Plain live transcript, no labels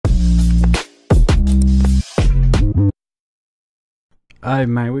Alright,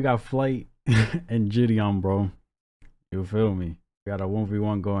 man, we got Flight and JiDion, bro. You feel me? We got a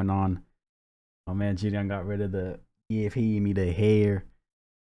 1v1 going on. My man JiDion got rid of the if he me the hair.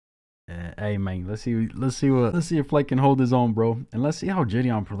 Hey man, let's see if Flight can hold his own, bro. And let's see how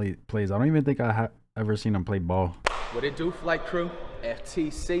JiDion plays. I don't even think I have ever seen him play ball. What it do, Flight crew?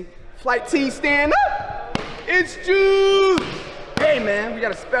 FTC. Flight T, stand up! It's Juice! Hey man, we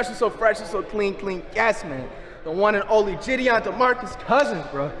got a special, so fresh and so clean guest, man. The one and only JiDion, DeMarcus' cousin,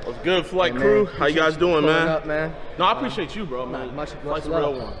 bro. What's good, Flight crew? How you guys doing, man? Up, man? No, I appreciate you, bro, man. Much Flight's a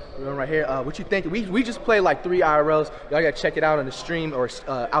love. real one. We're right here. What you think? We just played like 3 IRLs. Y'all gotta check it out on the stream or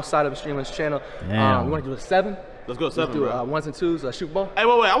outside of the stream on this channel. We wanna do a 7? Let's go 7, do bro. 1s and 2s, shoot ball. Hey,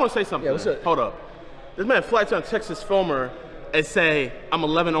 wait, I wanna say something. Yeah, what's up? Hold up. This man Flight's on Texas Filmer and say, I'm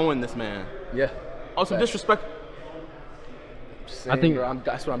 11-0 this man. Yeah. Oh, some disrespect. Saying, I think bro,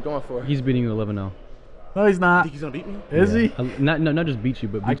 that's what I'm going for. He's beating you 11-0. No, he's not. You think he's gonna beat me? Is he? Not just beat you,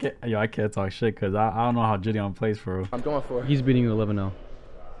 but beat I can't talk shit because I don't know how JiDion plays for real. I'm going for. He's beating you 11-0.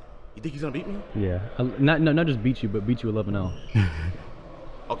 You think he's gonna beat me? Yeah. Not just beat you, but beat you 11-0.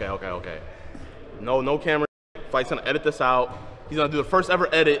 Okay. No camera. Flight's gonna edit this out. He's gonna do the first ever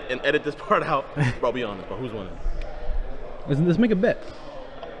edit and edit this part out. Bro, be honest, bro. Who's winning? Let's make a bet.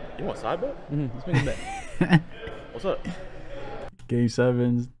 You want a side bet? Let's make a bet. What's up? Game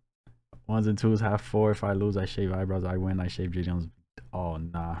 7s, 1s and 2s, half 4. If I lose, I shave eyebrows. I win, I shave JiDion's. Oh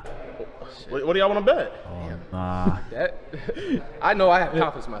nah. What do y'all want to bet? Oh nah. I know I have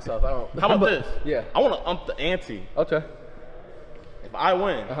confidence in myself. I don't. How about this? Yeah. I want to ump the ante. Okay. If I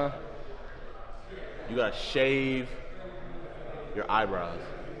win, you gotta shave your eyebrows.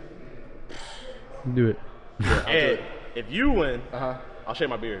 Do it. Yeah, and if you win, I'll shave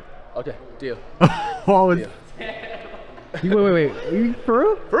my beard. Okay, deal. What was? Deal. Wait. Are you for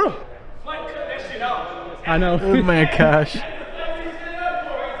real? For real? Flight, cut that shit out. I know. Oh man, Cash.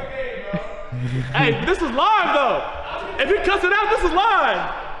 Hey, this is live though. If he cuts it out, this is live.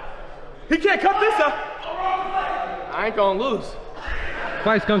 He can't cut this out. I ain't gonna lose.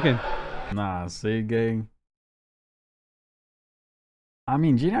 Flight skunking. Nah, see, gang. I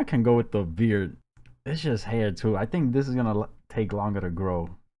mean, JiDion can go with the beard. It's just hair too. I think this is gonna take longer to grow.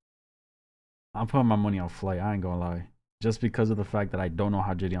 I'm putting my money on Flight. I ain't gonna lie. Just because of the fact that I don't know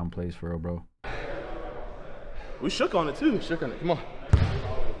how JiDion plays for real, bro. We shook on it too. We shook on it. Come on.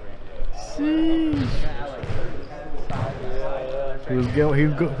 Sheesh.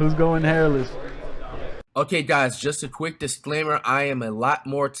 Who's going hairless? Okay guys, just a quick disclaimer, I am a lot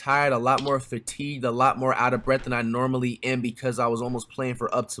more tired, a lot more fatigued, a lot more out of breath than I normally am because I was almost playing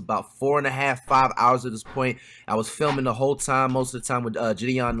for up to about 4.5, 5 hours at this point. I was filming the whole time, most of the time with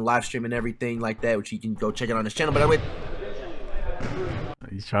JiDion live stream and everything like that, which you can go check it on his channel. But anyway,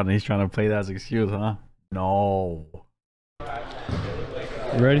 He's trying to play that as an excuse, huh? No.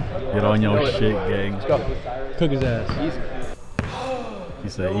 You ready? Get on your shit, gang. Let's go. Cook his ass. Easy. He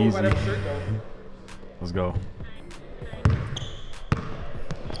said easy. Let's go.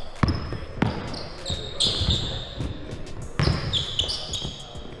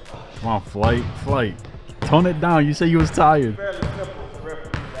 Come on, Flight. Tone it down. You said you was tired. Fairly simple to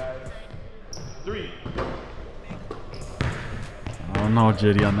reference, guys. 3. I don't know,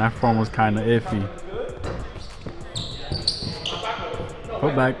 JiDion. That form was kind of iffy.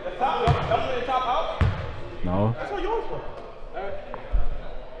 Put back. No.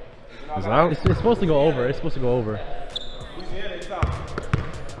 It's out? It's supposed to go over. It's supposed to go over.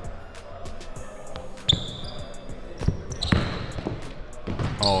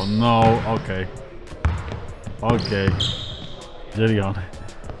 Oh no. Okay. JiDion.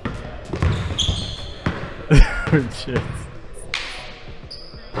 Shit.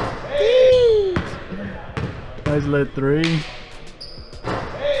 Nice lit 3.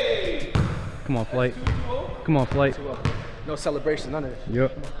 Come on, Flight. Come on, Flight. No celebration, none of this.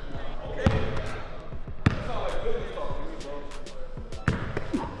 Yep.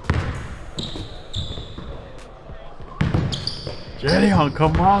 JiDion,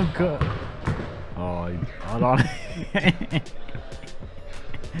 come on, cut. Oh, hold on.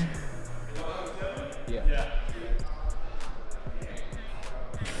 Yeah.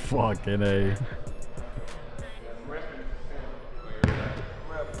 Fucking A.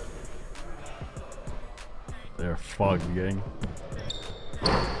 They're fucked, gang.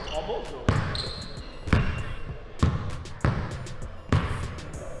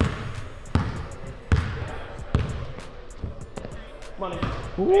 Money.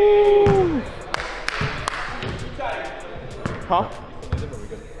 Woo! Huh?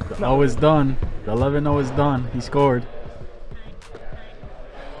 No, it's done. The 11-0 is done. He scored.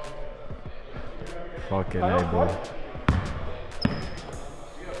 Fucking A, bro.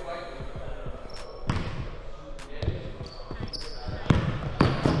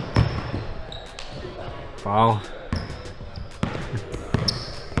 Foul.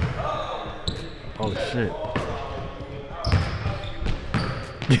 Oh shit.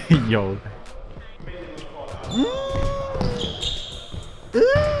 Yo. Ooh.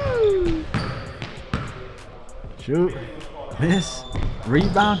 Shoot. Miss.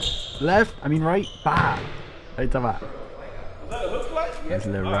 Rebound. Left. I mean right. Bah. Right to that. Is that a hook flight? That's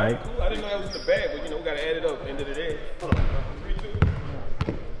left right. Cool. I didn't know that was in the bag, but you know we gotta add it up. End of the day. Hold on. 3, 2.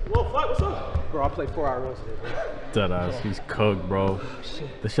 Whoa, flight. What's up? Bro, I played 4 hours today, bro. Deadass. He's cooked, bro.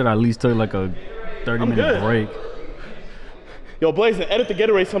 This shit at least took like a 30-minute break. Yo, Blazing, edit the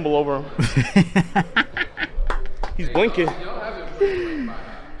Gatorade symbol over him. He's blinking.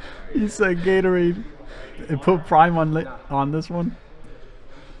 He said Gatorade. And put Prime on this one.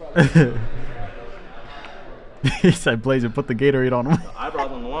 He said Blazer, put the Gatorade on him.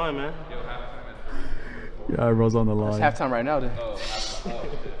 Eyebrows on the line, man. Your eyebrows on the line. It's halftime right now, then.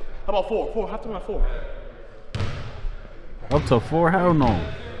 How about 4? 4. Halftime at 4. Up to 4? Hell no.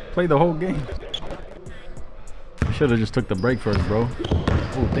 Play the whole game. You should have just took the break first, bro.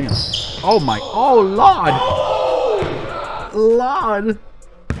 Oh, damn. Oh, my. Oh, Lord. Lord.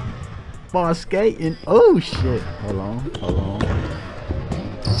 Ball skating. Oh, shit. Hold on. Hold on.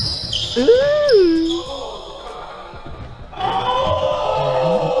 Ooh.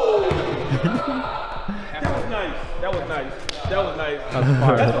 That was nice. That was nice. That was nice.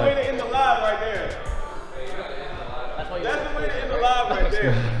 That's the way to end the live right there. That's the way to end the live right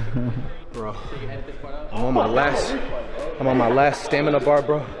there. Bro. I'm on my last stamina bar,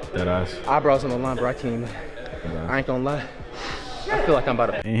 bro. Deadass. Eyebrows on the line, bro. I can't even. I ain't gonna lie. I feel like I'm about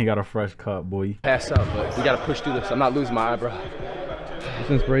to And he got a fresh cut, boy. pass out, but we gotta push through this. I'm not losing my eyebrow. It's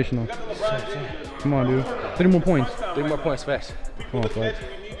inspirational. Come on, dude. 3 more points. 3 more points fast. Come on, Flex.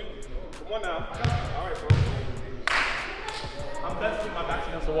 Come on now. All right, bro. I'm testing my back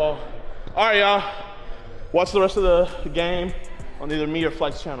against the wall. All right, y'all. Watch the rest of the game on either me or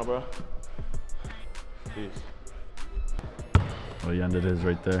Flight's channel, bro. Peace. Oh, he ended his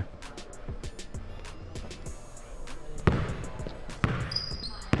right there.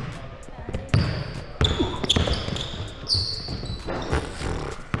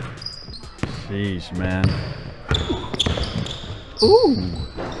 Sheesh, man. Ooh.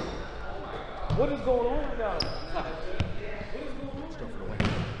 What is going on right now?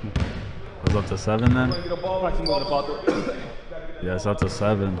 It was up to 7 then? Yeah, it's up to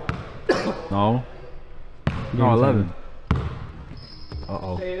 7. No. No, 11.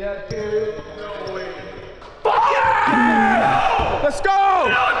 Uh-oh. Let's go!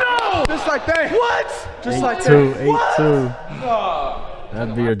 No! Just like that. What? Just like 8-2, that. 8-2.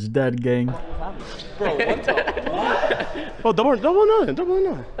 That beard's dead, gang. Bro, what the? Oh, double nine. Double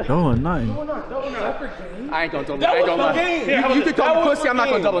nine. I ain't gonna double. I ain't gonna lie. You can call me pussy. I'm not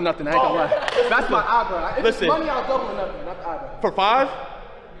gonna double nothing. I ain't gonna lie. That's my eyebrow. If it's money, I'll double nothing. Not the eyebrow. For 5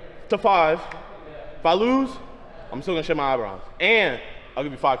 to 5, if I lose, I'm still gonna shave my eyebrows. And I'll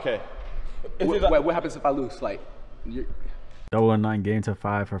give you 5K. Wait, what happens if I lose? Like, Double 9 game to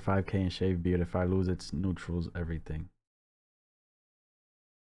 5 for 5K and shave beard. If I lose, it's neutrals everything.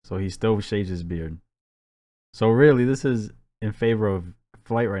 So he still shaves his beard. So really, this is in favor of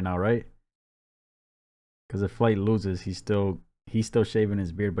Flight right now, right? Because if Flight loses, he's still shaving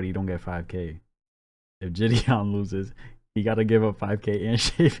his beard, but he don't get 5K. If JiDion loses, he got to give up 5K and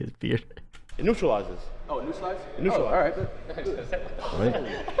shave his beard. It neutralizes. oh, neutralize? It neutralizes. All right.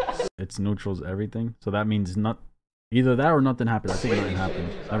 Right? It's neutrals everything. So that means not either that or nothing happened. I think nothing happened.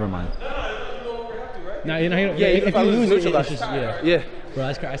 Never mind. Nah, if if I you lose, lose, neutralize. it's just, yeah. Yeah. Bro,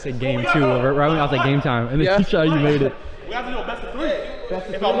 I said game 2. Right when I was like game time. And then you shot, you made it. We have to do a best of 3.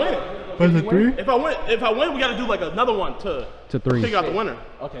 If I win. Best of 3? If I win, we gotta do like another one to 3. figure out the winner.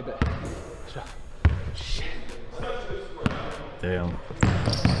 Okay, bet. Damn.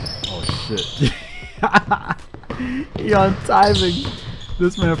 Oh shit. He on timing.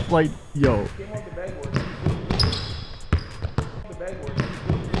 This man Flight, yo.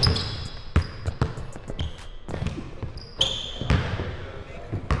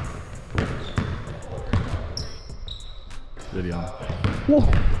 JiDion.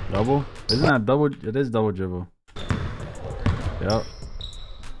 Double? Isn't that double? It is double dribble. Yep.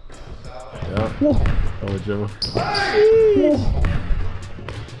 Yep. Double dribble.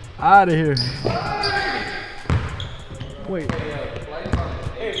 Out of here. Wait.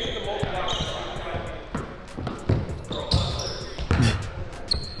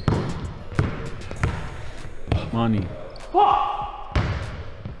 Money.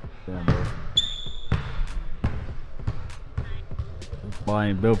 Damn, bro. I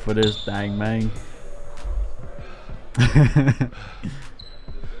ain't built for this thing, man.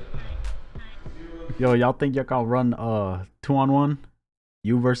 Yo, y'all think y'all can run 2-on-1?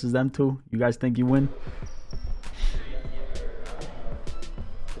 You versus them two? You guys think you win?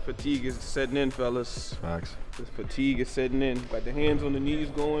 The fatigue is setting in, fellas. Facts. The fatigue is setting in. Got the hands on the knees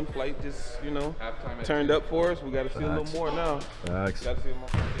going. Flight just, you know, turned up for us. We got to see a little more now. Facts. Got to see more.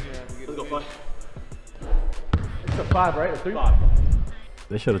 Let's go, Flight. It's a 5, right? A 3?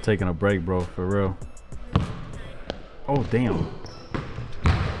 They should have taken a break, bro, for real. Oh, damn.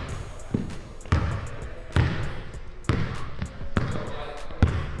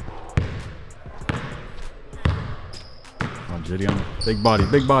 Oh, JiDion. Big body,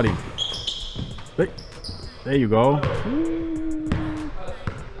 big body. Big. There you go.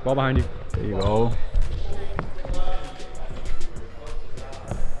 Ball behind you. There you go.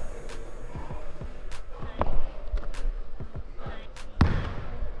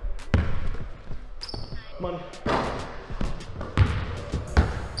 Money.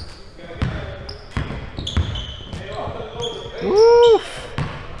 Woo!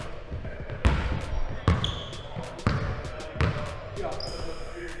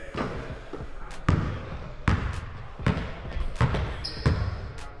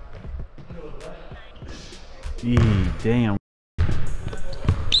 Damn.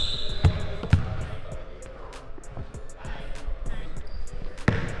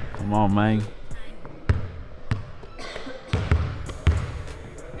 Come on, man.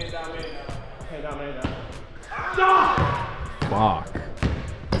 Fuck.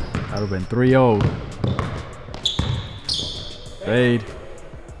 That would have been 3-0. Fade.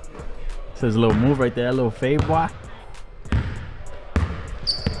 Says a little move right there, a little fade, boy.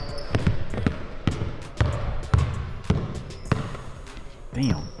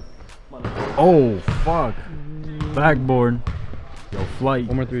 Damn. Oh, fuck. Backboard. Yo, Flight.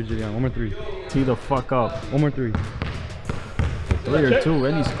 1 more 3, JiDion. 1 more 3. Tee the fuck up. 1 more 3. 3 or 2,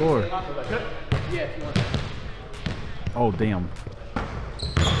 any score. Oh, damn.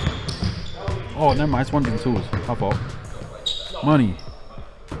 Oh, never mind. It's 1s and 2s. My fault. Money.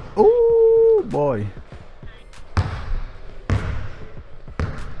 Ooh, boy.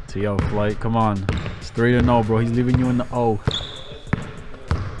 T.O. Flight. Come on. It's 3-0, bro. He's leaving you in the O.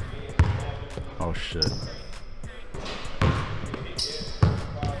 Oh, shit.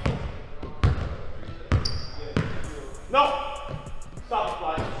 No! Stop the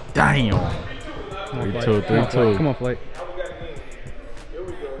flight. Damn. 3-2, 3-2. Come on, Flight.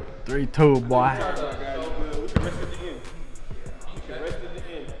 3-2, boy.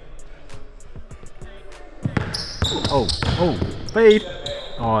 Oh, oh, fade.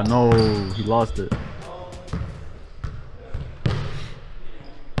 Oh, no. He lost it.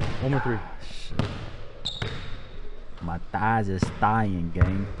 1 more 3. My thighs is dying,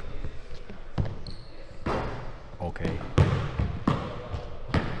 gang. Okay.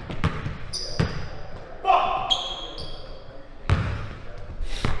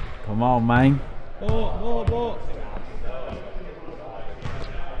 Come on, man. Ball.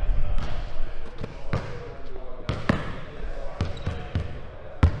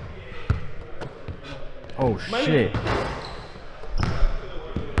 Oh, shit.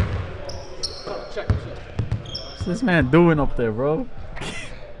 What's this man doing up there, bro?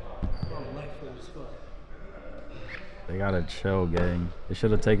 They gotta chill, gang. They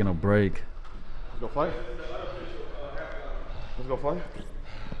should have taken a break. Let's go, Flight. Let's go, Flight.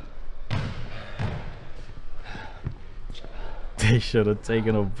 They should have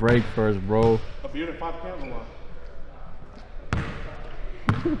taken a break first, bro. A beard and 5 cans one.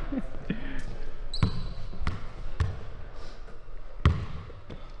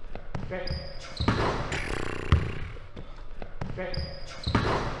 Okay.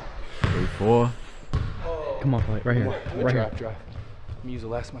 3-4. Come on, Flight. Right here. Right here. Drive. Let me use the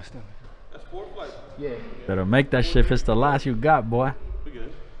last of my stomach. That's 4 flights. Yeah. Better make that shit if it's the last you got, boy. We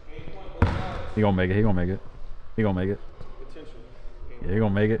good. He gonna make it. He gonna make it. He gonna make it. Yeah, he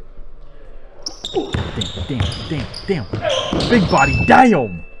gonna make it. Damn. Big body.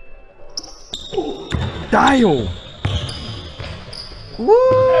 Damn. Damn.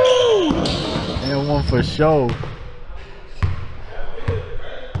 Woo! And 1 for show.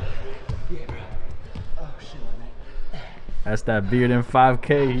 That's that beard in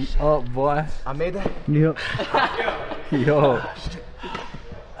 5K. He up, boy. I made that? Yep. Yo.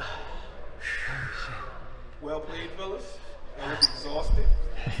 Well played, fellas. I look exhausted.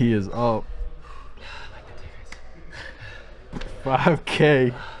 He is up. 5K.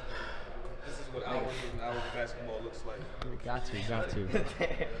 This is what hours basketball looks like. Got to. Now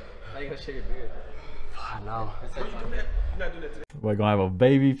you gonna shave your beard. I know. You're not doing that today. We're gonna have a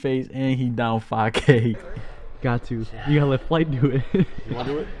baby face and he down 5K. Got to. You gotta let Flight do it. You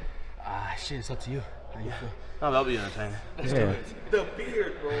wanna do it? Ah, Shit, it's up to you. How you feel? Oh, that'll be entertaining. Yeah. The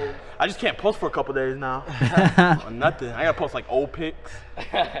beard, bro. I just can't post for a couple days now. Or nothing. I gotta post like old pics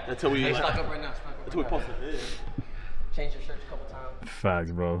until we. Stock up right now. Until we post it. Change your shirts a couple times.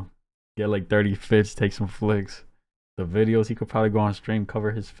 Facts, bro. Get like 30 fits, take some flicks. The videos, he could probably go on stream,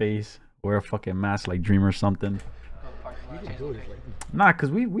 cover his face, wear a fucking mask like Dream or something. You can do it. Nah,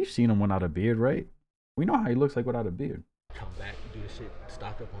 cause we've seen him without a beard, right? We know how he looks like without a beard. Come back, do the shit,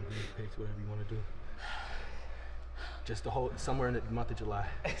 stock up on these pics, whatever you want to do. Just the whole somewhere in the month of July.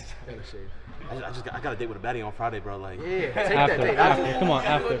 Gotta shave. I got a date with a baddie on Friday, bro. Like, Yeah, take that date. Come on,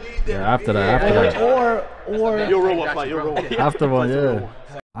 after. Yeah, after that. Or you're real one, Flight. You're real one. After one, yeah.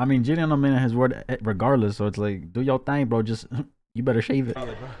 I mean, JiDion, I'm in his word regardless, so it's like, do your thing, bro. Just, you better shave it.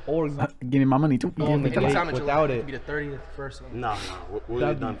 or Give me my money, too. Give me Any time in without July, it. Be the 30th, first one. Nah,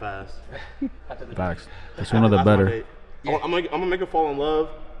 we're done fast. Facts. The sooner the better. I'm gonna make her fall in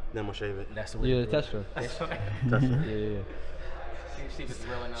love, then we'll shave it. That's the way. Yeah, test her. Yeah.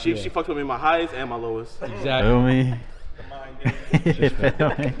 She fucked with me my highest and my lowest. Exactly. Feel me? Feel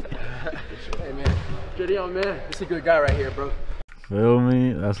me? Hey man, JiDion, man, this is a good guy right here, bro. Feel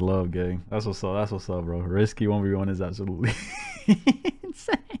me? That's love, gang. That's what's up. That's what's up, bro. Risky 1v1 is absolutely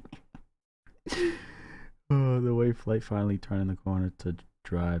insane. Oh, the way Flight finally turned in the corner to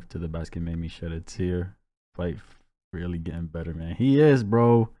drive to the basket made me shed a tear. Flight really getting better, man. He is,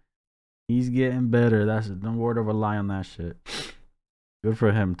 bro. He's getting better. That's no word of a lie on that shit. Good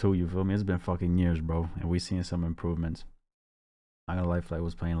for him too, you feel me? It's been fucking years, bro, and we seen some improvements. Not gonna lie, Flight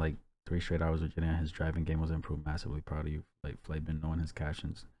was playing like 3 straight hours with JiDion. His driving game was improved massively. Proud of you. Like, Flight been knowing his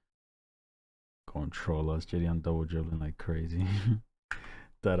cashins. Going troll us. JiDion double dribbling like crazy.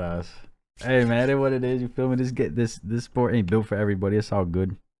 That ass. Hey man, it what it is. You feel me? This sport ain't built for everybody. It's all good.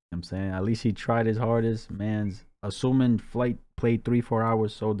 You know what I'm saying? At least he tried his hardest. Man's assuming Flight played 3-4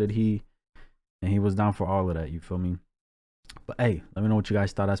 hours, so did he. And he was down for all of that. You feel me? But hey, let me know what you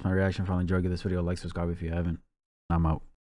guys thought. That's my reaction. If you enjoyed, give this video a like, subscribe if you haven't. I'm out.